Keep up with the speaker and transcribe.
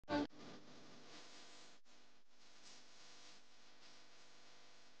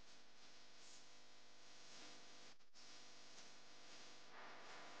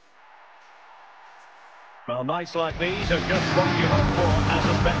Well, nights like these are just what you hope for as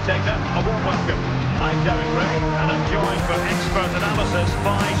a spectator. A warm welcome. I'm Derek Ray, and I'm joined for expert analysis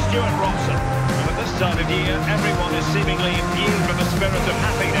by Stuart Robson. And at this time of year, everyone is seemingly imbued with the spirit of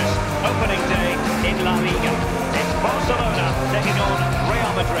happiness. Opening day in La Liga. It's Barcelona taking on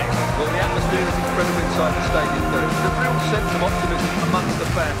Real Madrid. Well, the atmosphere is incredible inside the stadium. There is a real sense of optimism amongst the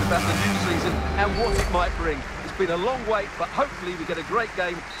fans about the new season and what it might bring. It's been a long wait, but hopefully we get a great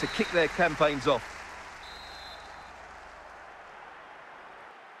game to kick their campaigns off.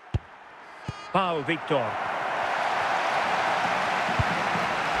 Pau Victor.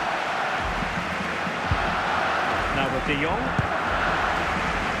 Now with De Jong.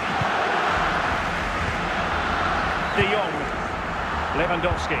 De Jong.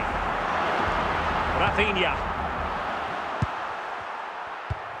 Lewandowski. Raphinha.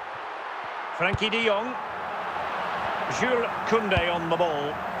 Frankie De Jong. Jules Koundé on the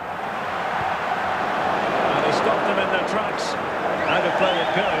ball. And they stopped them in their tracks. Out of play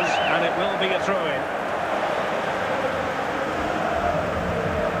it goes, and it will be a throw-in.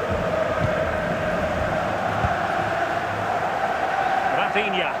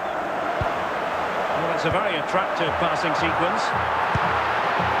 Raphinha. Well, it's a very attractive passing sequence.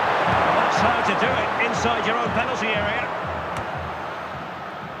 Well, that's how to do it inside your own penalty area.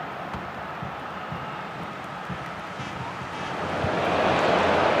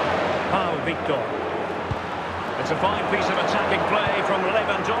 Pau Victor. It's a fine piece of attacking play from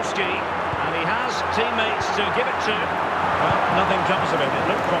Lewandowski, and he has teammates to give it to. Well, nothing comes of it. It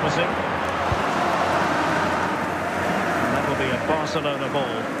looked promising. And that will be a Barcelona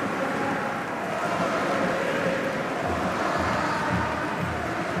ball.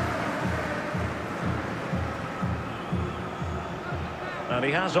 And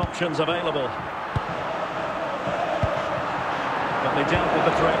he has options available. But they dealt with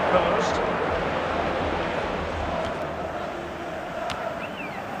the threat posed.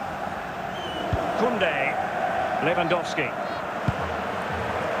 Koundé, Lewandowski.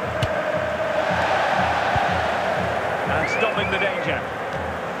 And stopping the danger.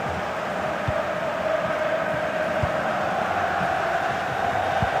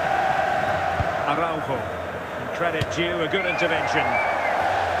 Araujo. And credit due, a good intervention.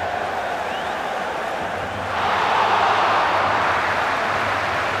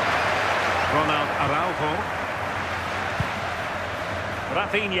 Ronald Araujo.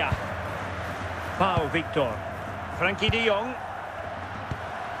 Raphinha. Pau Victor. Frankie De Jong.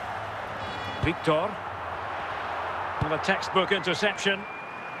 Victor. And a textbook interception.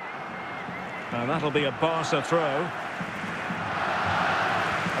 And that'll be a Barca throw.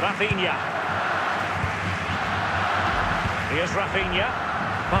 Raphinha. Here's Raphinha.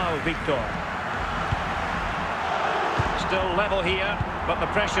 Pau Victor. Still level here, but the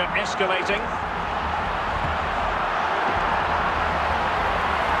pressure escalating.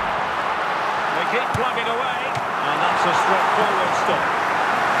 Keep plugging away, and that's a straightforward stop.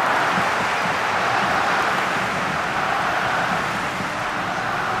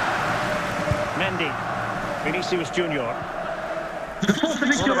 Mendy, Vinicius Junior. The fourth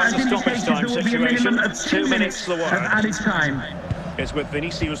official has indicated there will be a minimum of 2 minutes of added time. Is with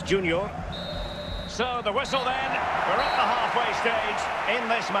Vinicius Junior. So the whistle then, we're at the halfway stage in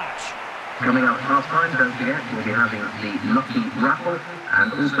this match. Coming up half time, don't forget, we'll be having the Lucky Raffle,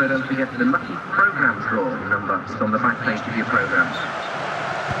 and also don't forget the Lucky Programme draw number on the back page of your programmes.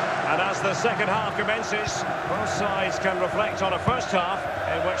 And as the second half commences, both sides can reflect on a first half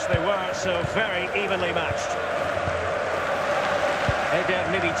in which they were so very evenly matched. Eder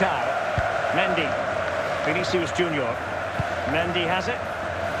Militao, Mendy, Vinicius Junior. Mendy has it.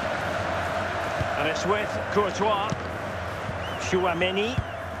 And it's with Courtois, Chouameni,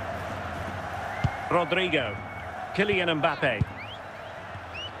 Rodrigo, Kylian Mbappe.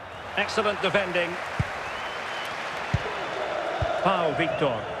 Excellent defending. Pau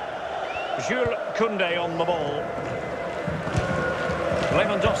Victor. Jules Koundé on the ball.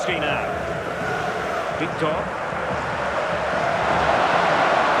 Lewandowski now. Victor.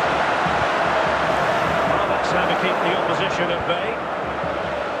 Well, that's how to keep the opposition at bay.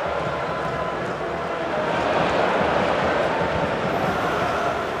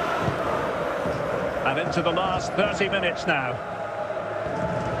 And into the last 30 minutes now.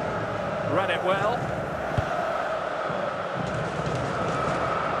 Read it well.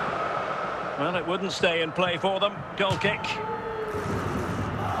 Well, it wouldn't stay in play for them. Goal kick.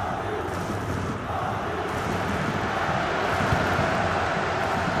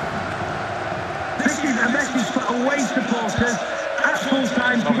 This is a message for away supporters. At full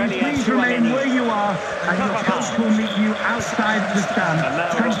time, please remain where you are, and your coach will meet you outside the stand. And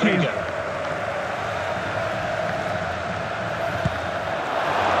now Thank Rodrigo. you.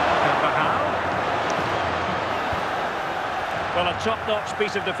 a top-notch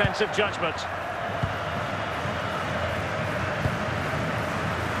piece of defensive judgment.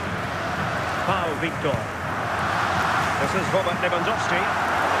 Paul Victor. This is Robert Lewandowski.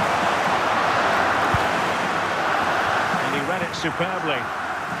 And he read it superbly.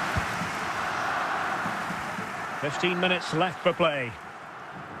 15 minutes left for play.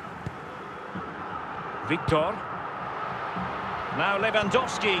 Victor. Now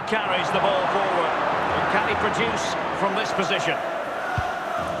Lewandowski carries the ball forward. And can he produce from this position?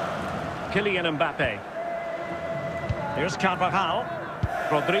 Kylian Mbappe. Here's Carvajal.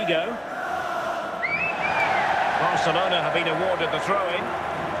 Rodrigo. Barcelona have been awarded the throw-in.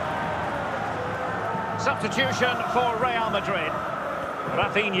 Substitution for Real Madrid.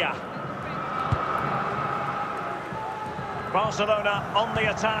 Raphinha. Barcelona on the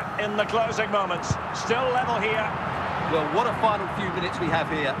attack in the closing moments. Still level here. Well, what a final few minutes we have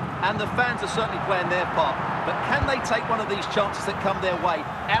here. And the fans are certainly playing their part. But can they take one of these chances that come their way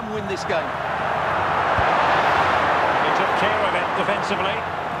and win this game? He took care of it defensively.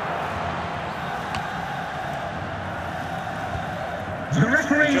 The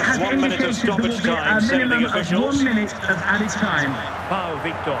referee Just has 1 minute of indicated there will stoppage be time, a say the minimum of officials. 1 minute of added time. Paul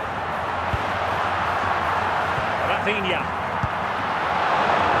Victor. Raphinha.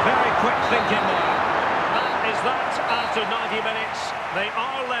 Very quick thinking there. That is that after 90 minutes. They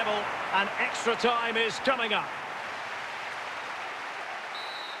are level and extra time is coming up.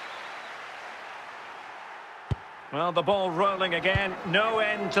 Well, the ball rolling again. No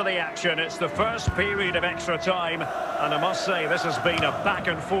end to the action. It's the first period of extra time. And I must say, this has been a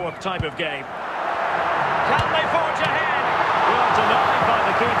back-and-forth type of game. Can they forge ahead? Well, denied by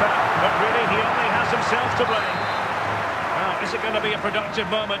the keeper, but really he only has himself to blame. Well, is it going to be a productive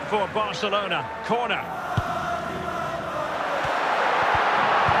moment for Barcelona? Corner.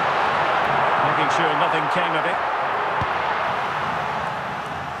 Making sure nothing came of it.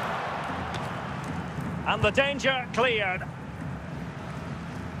 And the danger cleared.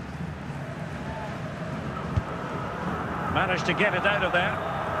 Managed to get it out of there.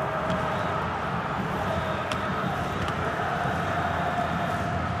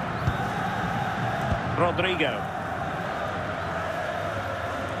 Rodrigo.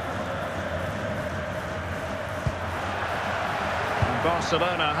 And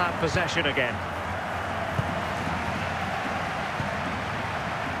Barcelona have possession again.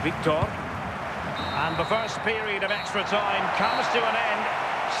 Victor. And the first period of extra time comes to an end.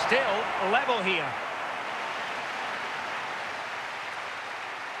 Still level here.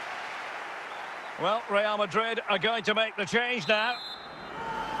 Well, Real Madrid are going to make the change now.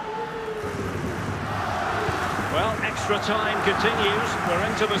 Well, extra time continues. We're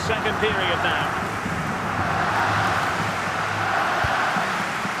into the second period now.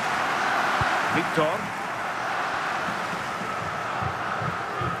 Victor.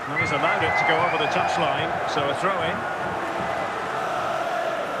 Well, he's allowed it to go over the touchline, so a throw-in.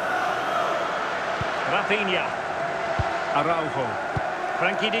 Raphinha. Araujo.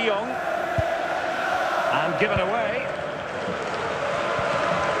 Frankie de Jong. And given away.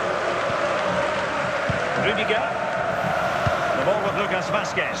 Rudiger. The ball with Lucas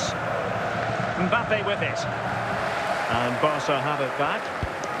Vazquez. Mbappe with it. And Barca have it back.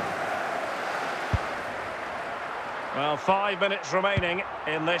 Well, 5 minutes remaining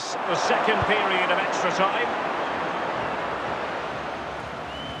in this, the second period of extra time.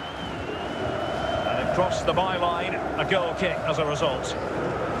 And it crossed the byline, a goal kick as a result.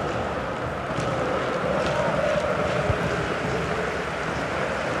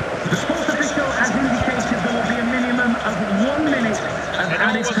 The sports official has indicated there will be a minimum of 1 minute of It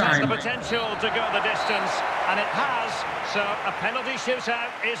added always has time. the potential to go the distance, and it has, so a penalty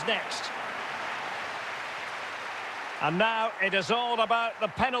shootout is next. And now it is all about the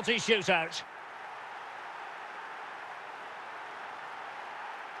penalty shootout.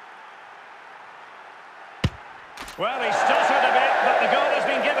 Well, he stuttered a bit, but the goal has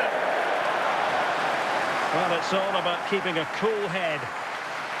been given. Well, it's all about keeping a cool head.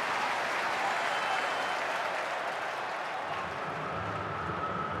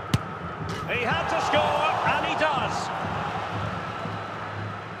 He had to score, and he does.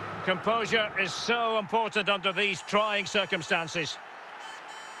 Composure is so important under these trying circumstances.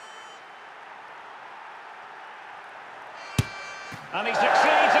 And he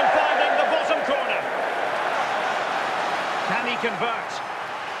succeeds in finding the bottom corner. Can he convert?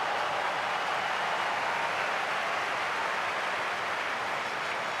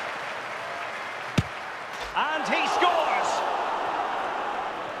 And he scores!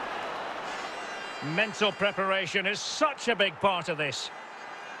 Mental preparation is such a big part of this.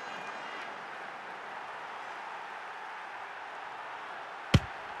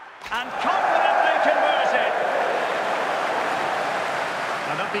 And confidently converted.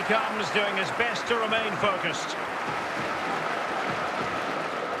 And up he comes, doing his best to remain focused.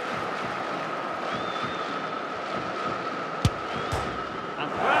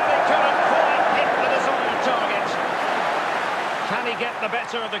 And well, he couldn't quite hit the desired target. Can he get the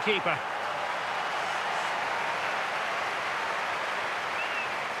better of the keeper?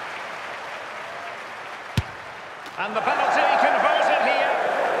 And the penalty converted here.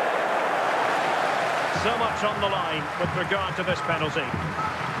 So much on the line with regard to this penalty.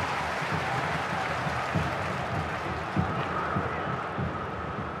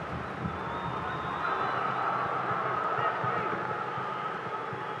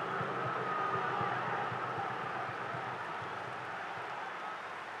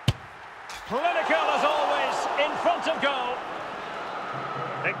 Clinical as always, in front of goal.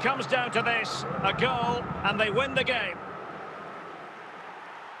 It comes down to this, a goal, and they win the game.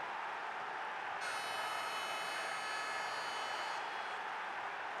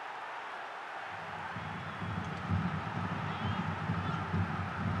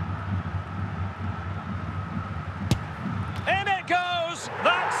 In it goes!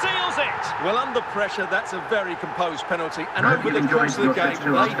 That seals it! Well, under pressure, that's a very composed penalty. And over the course of the game,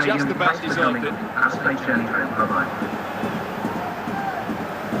 they just about deserved it. Have a safe journey home. Bye-bye.